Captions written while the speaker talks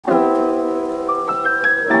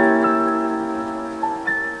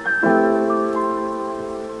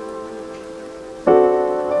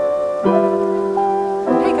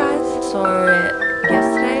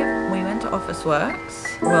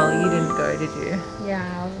Officeworks. Well, you didn't go, did you?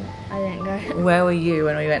 Yeah, I didn't go. Where were you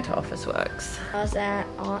when we went to Officeworks? I was at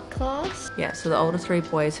art class. Yeah, so the older 3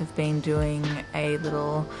 boys have been doing a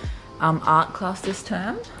little art class this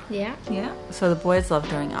term. Yeah. Yeah, so the boys love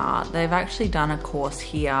doing art. They've actually done a course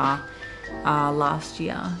here last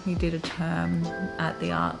year. You did a term at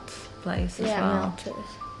the art place as well.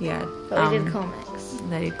 Yeah, but we did comics.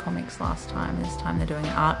 They did comics last time. This time they're doing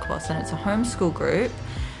an art course, and it's a homeschool group,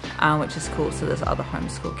 which is cool. So there's other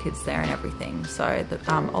homeschool kids there and everything. So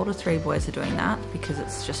the older 3 boys are doing that because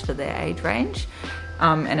it's just for their age range,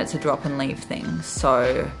 and it's a drop and leave thing.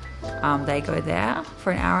 So they go there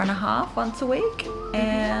for an hour and a half once a week,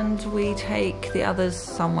 and we take the others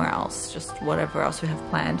somewhere else, just whatever else we have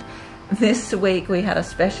planned. This week we had a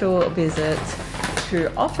special visit to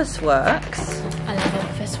Officeworks. I love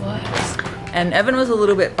Officeworks. And Evan was a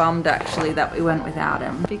little bit bummed actually that we went without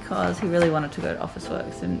him because he really wanted to go to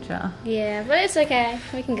Officeworks, didn't you? Yeah, but it's okay.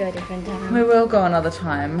 We can go a different time. We will go another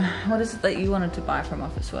time. What is it that you wanted to buy from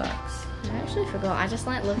Officeworks? I actually forgot. I just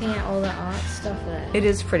like looking at all the art stuff there. It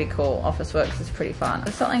is pretty cool. Officeworks is pretty fun.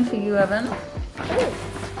 There's something for you, Evan,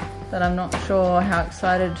 that I'm not sure how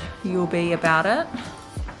excited you'll be about it.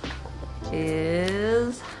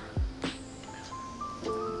 Is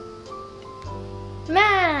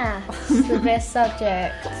maths, the best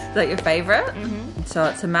subject. Is that your favourite? Mm-hmm. So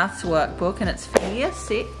it's a maths workbook, and it's for year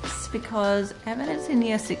 6 because Evan is in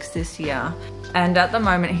year 6 this year. And at the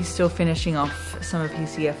moment he's still finishing off some of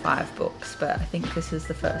his year 5 books, but I think this is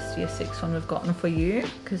the first year 6 one we've gotten for you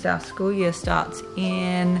because our school year starts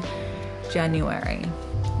in January.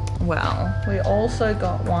 Well, we also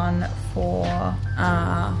got one for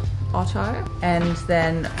Otto, and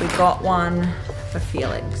then we got one for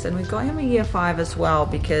Felix, and we got him a year 5 as well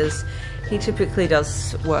because he typically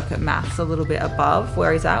does work at maths a little bit above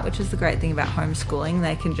where he's at, which is the great thing about homeschooling.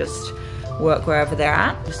 They can just work wherever they're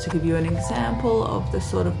at. Just to give you an example of the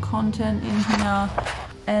sort of content in here.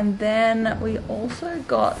 And then we also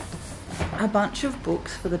got a bunch of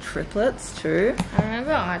books for the triplets too. I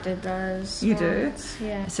remember I did those. You ones. do?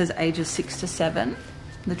 Yeah. It says ages 6 to 7.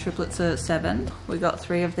 The triplets are 7. We got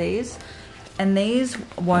 3 of these. And these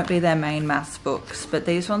won't be their main maths books, but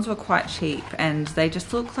these ones were quite cheap and they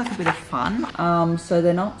just look like a bit of fun. So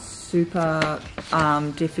they're not super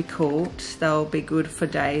difficult. They'll be good for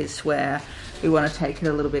days where we want to take it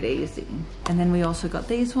a little bit easy. And then we also got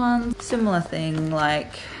these ones. Similar thing,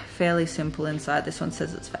 like fairly simple inside. This one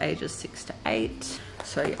says it's for ages 6 to 8.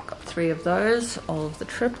 So yeah, got 3 of those, all of the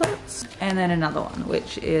triplets. And then another one,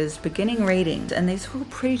 which is beginning reading. And these were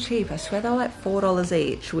pretty cheap. I swear they were like $4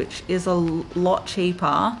 each, which is a lot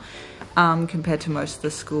cheaper compared to most of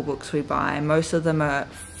the school books we buy. Most of them are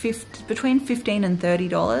between $15 and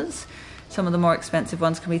 $30. Some of the more expensive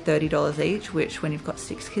ones can be $30 each, which when you've got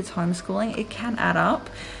 6 kids homeschooling, it can add up.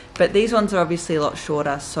 But these ones are obviously a lot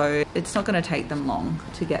shorter, so it's not going to take them long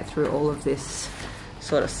to get through all of this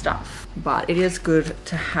sort of stuff. But it is good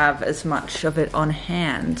to have as much of it on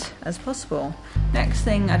hand as possible. Next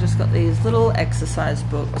thing, I just got these little exercise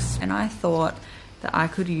books, and I thought that I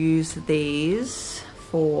could use these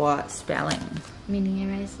for spelling. Mini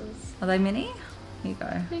erasers. Are they mini? Here you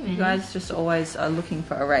go. You guys just always are looking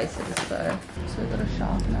for erasers, so we've got a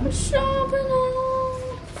sharpener. A sharpener!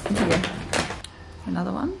 Yeah.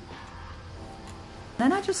 Another one.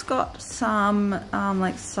 Then I just got some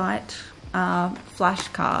like sight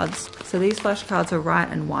flashcards. So these flashcards are write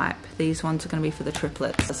and wipe. These ones are going to be for the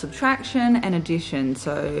triplets. A subtraction and addition.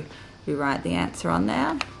 So we write the answer on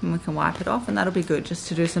there and we can wipe it off, and that'll be good just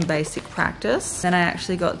to do some basic practice. Then I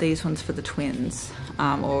actually got these ones for the twins,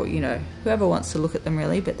 or you know, whoever wants to look at them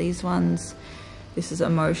really, but these ones, this is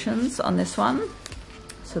emotions on this one.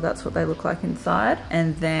 So that's what they look like inside.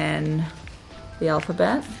 And then the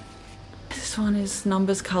alphabet. This one is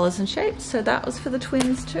numbers, colors and shapes. So that was for the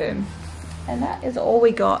twins too. And that is all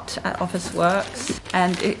we got at Officeworks,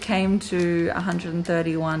 and it came to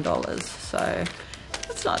 $131. So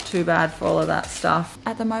it's not too bad for all of that stuff.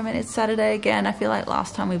 At the moment it's Saturday again. I feel like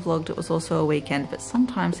last time we vlogged it was also a weekend, but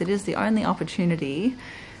sometimes it is the only opportunity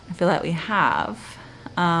I feel like we have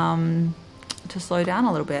to slow down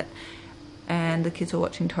a little bit. And the kids were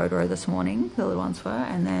watching Totoro this morning, the little ones were,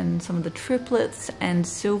 and then some of the triplets and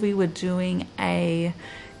Sylvie were doing a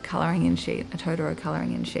colouring in sheet, a Totoro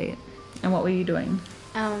colouring in sheet. And what were you doing?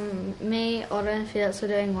 Me, Otto and Felix were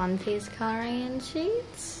doing one-piece colouring in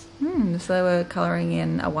sheets. So they were colouring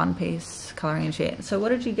in a one-piece colouring in sheet. So what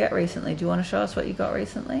did you get recently? Do you want to show us what you got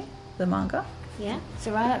recently? The manga? Yeah,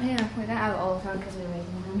 so right up here. We don't have all of them because we're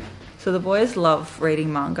reading them. So the boys love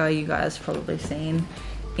reading manga. You guys probably seen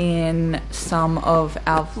in some of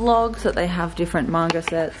our vlogs that they have different manga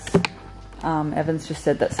sets. Evans just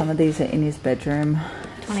said that some of these are in his bedroom.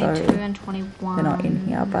 22 and 21. They're not in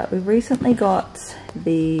here, but we recently got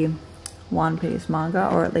the One Piece manga,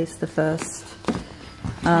 or at least the first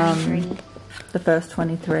 23. The first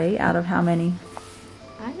 23 out of how many?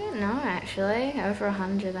 I don't know actually. Over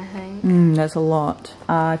 100 I think. There's a lot.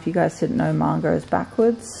 If you guys didn't know, manga is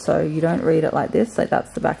backwards, so you don't read it like this. Like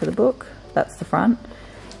that's the back of the book, that's the front,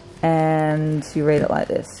 and you read it like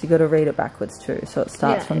this. You got to read it backwards too, so it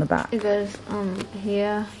starts from the back. It goes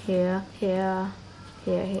here, here, here,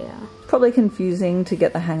 here, here. Probably confusing to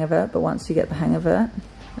get the hang of it, but once you get the hang of it.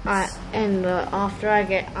 And after I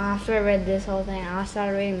read this whole thing, I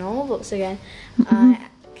started reading normal books again. I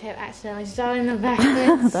kept accidentally starting them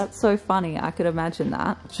backwards. That's so funny. I could imagine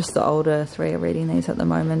that. Just the older three are reading these at the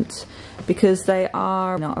moment because they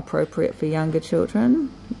are not appropriate for younger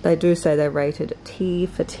children. They do say they're rated T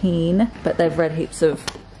for teen, but they've read heaps of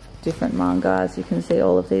different manga. As you can see,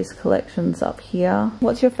 all of these collections up here.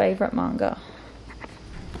 What's your favorite manga?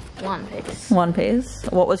 One Piece. One Piece.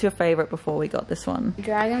 What was your favorite before we got this one?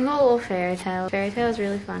 Dragon Ball or Fairy Tail. Fairy Tail is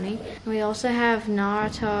really funny. We also have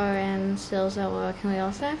Naruto and Stills at Work, and we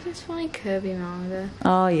also have this funny Kirby manga.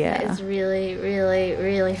 Oh yeah. It's really, really,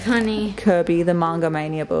 really funny. Kirby, the Manga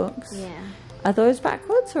Mania books. Yeah. Are those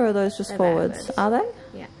backwards or are those just They're forwards? backwards. Are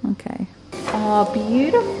they? Yeah. Okay. Oh,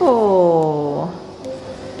 beautiful.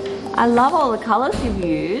 I love all the colours you've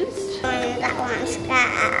used. That one's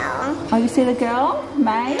girl. Oh, you see the girl,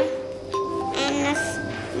 May? And this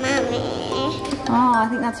mommy. Oh, I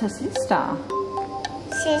think that's her sister.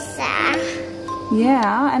 Sister.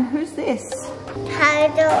 Yeah, and who's this? How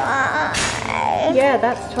do I? Yeah,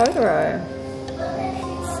 that's Totoro.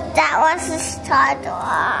 That was his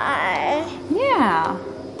Totoro. Yeah.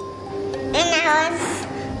 And that was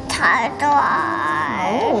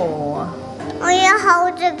Totoro. Oh. Will you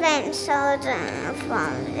hold the pencil down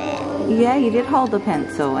from it? Yeah, you did hold the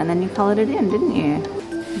pencil and then you coloured it in, didn't you?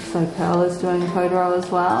 So Pearl is doing Totoro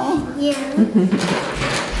as well. Yeah.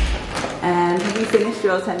 And have you finished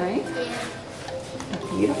yours, Henry? Yeah.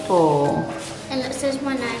 Beautiful. And it says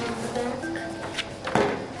my name on the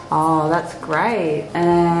back. Oh, that's great.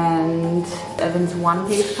 And Evan's One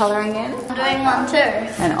Piece colouring in. I'm doing one too.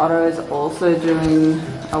 And Otto is also doing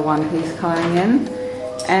a One Piece colouring in.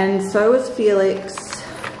 And so is Felix.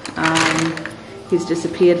 He's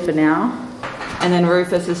disappeared for now. And then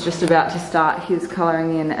Rufus is just about to start his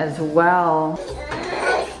colouring in as well.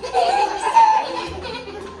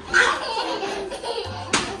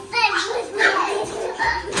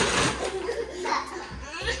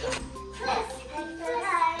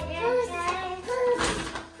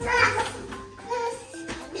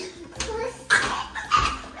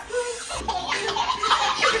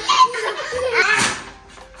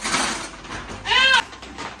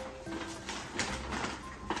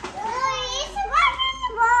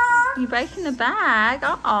 You breaking the bag?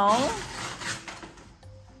 Uh-oh.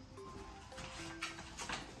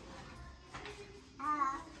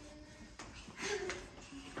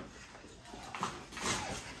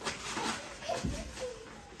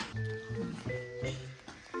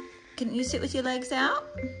 Can you sit with your legs out?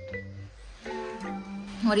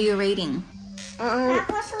 What are you reading?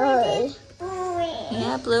 Bluey.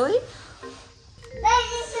 Yeah, Bluey?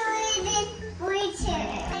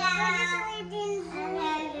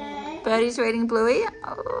 Birdie's reading Bluey.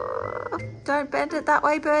 Oh, don't bend it that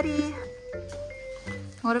way, Birdie.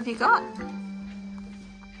 What have you got?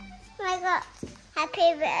 I got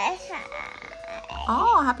happy birthday.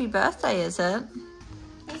 Oh, happy birthday, is it?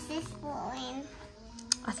 This is Bluey.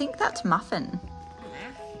 I think that's Muffin.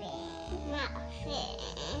 Muffin.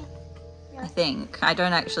 I think. I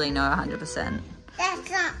don't actually know 100%. That's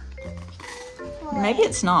not Bluey. Maybe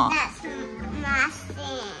it's not. That's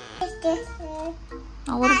Muffin. This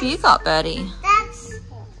Oh, what have you got, Birdie? That's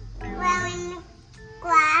wearing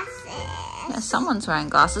glasses. Yeah, someone's wearing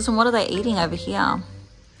glasses. And what are they eating over here?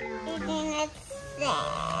 Eating a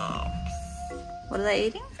snacks. What are they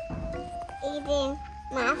eating? Eating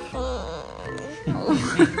muffin.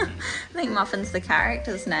 Oh. I think Muffin's the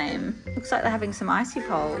character's name. Looks like they're having some icy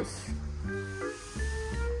poles.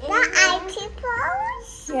 Not icy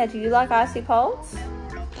poles. Yeah, do you like icy poles?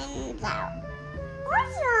 And that.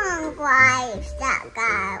 What's wrong grapes that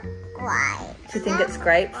go grapes? Do you think it's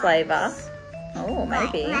grape flavour? Oh,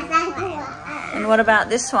 maybe. And And what about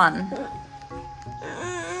this one?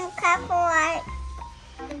 Coco likes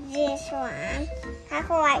this one.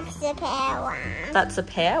 Coco likes the pear one. That's a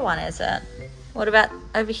pear one, is it? What about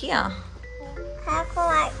over here? Coco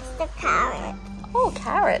likes the carrot. Oh,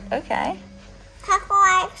 carrot. Okay. Coco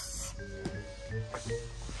likes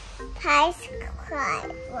ice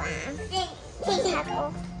cream one.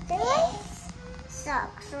 Coco.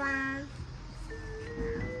 socks one.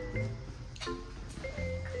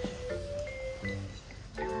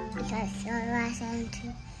 Because I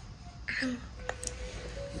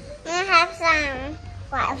have some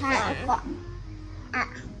white one.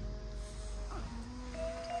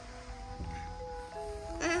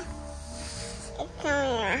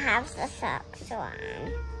 I have the socks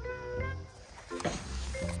one.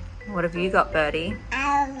 What have you got, Birdie? I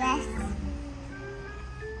have this.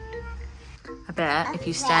 I bet if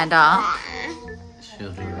you stand up.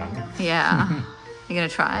 She'll do wrong. Yeah. You're going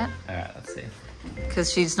to try it? Alright, let's see.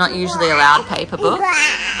 Because she's not usually allowed paper books.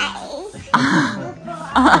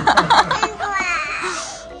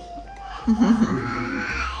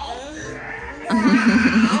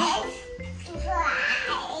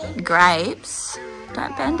 Grapes.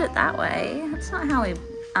 Don't bend it that way. That's not how we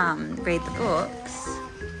read the books.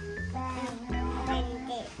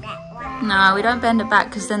 No, we don't bend it back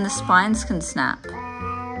because then the spines can snap.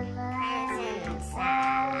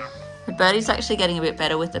 The Birdie's actually getting a bit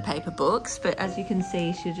better with the paper books, but as you can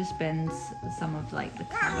see, she just bends some of like the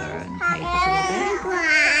cover and papers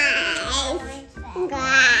a little bit.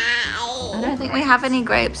 I don't think we have any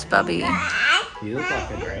grapes, Bubby. You look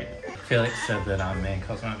like a grape. Felix said that me and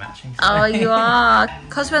Cosmo are matching. Oh, you are.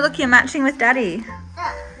 Cosmo, look, you're matching with Daddy.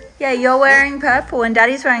 Yeah, you're wearing purple and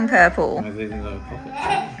Daddy's wearing purple. I'm leaving little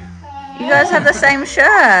pockets. You guys have the same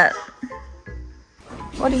shirt.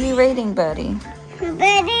 What are you reading, Birdie?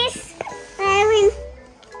 Birdie's wearing.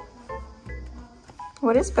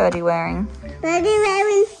 What is Birdie wearing? Birdie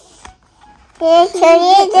wearing. Care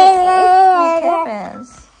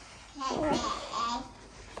Bears.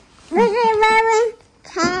 Birdie wearing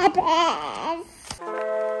Care Bears.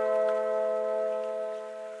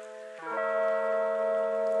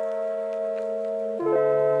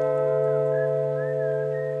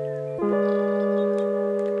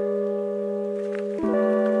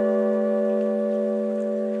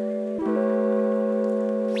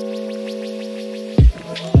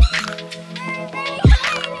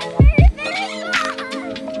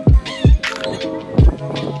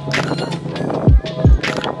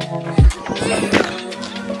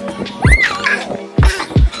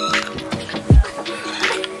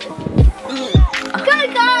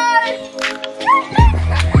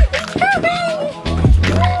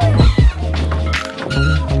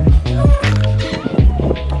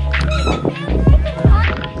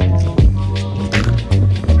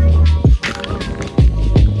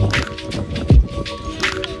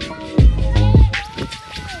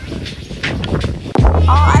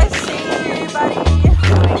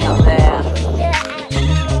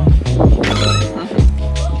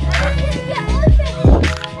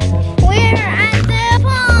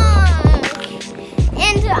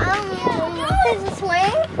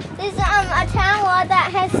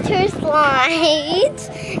 Slides,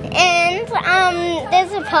 and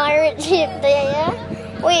there's a pirate ship there,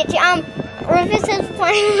 which Rufus is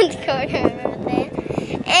playing with Coda over there,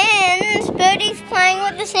 and Birdie's playing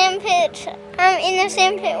with the sandpit, in the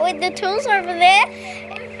sandpit with the tools over there,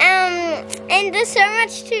 and there's so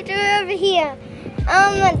much to do over here.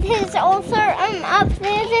 There's also up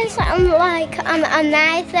there there's like a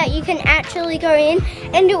maze that you can actually go in,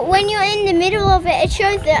 and when you're in the middle of it, it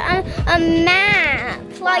shows a map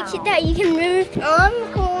like that you can move.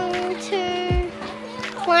 I'm going to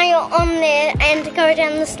climb on there and go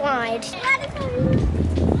down the slide.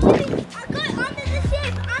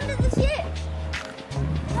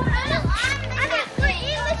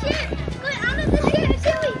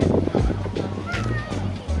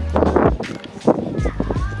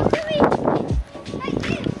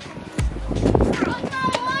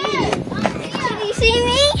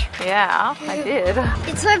 Yeah, I did.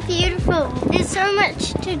 It's so beautiful. There's so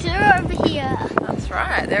much to do over here. That's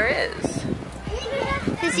right, there is.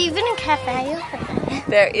 There's even a cafe over there.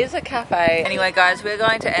 There is a cafe. Anyway, guys, we're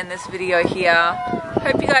going to end this video here.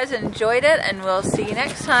 Hope you guys enjoyed it, and we'll see you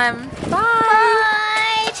next time. Bye!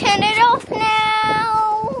 Bye! Turn it off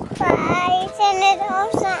now! Bye! Turn it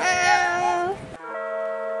off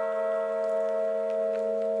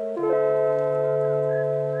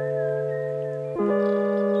now!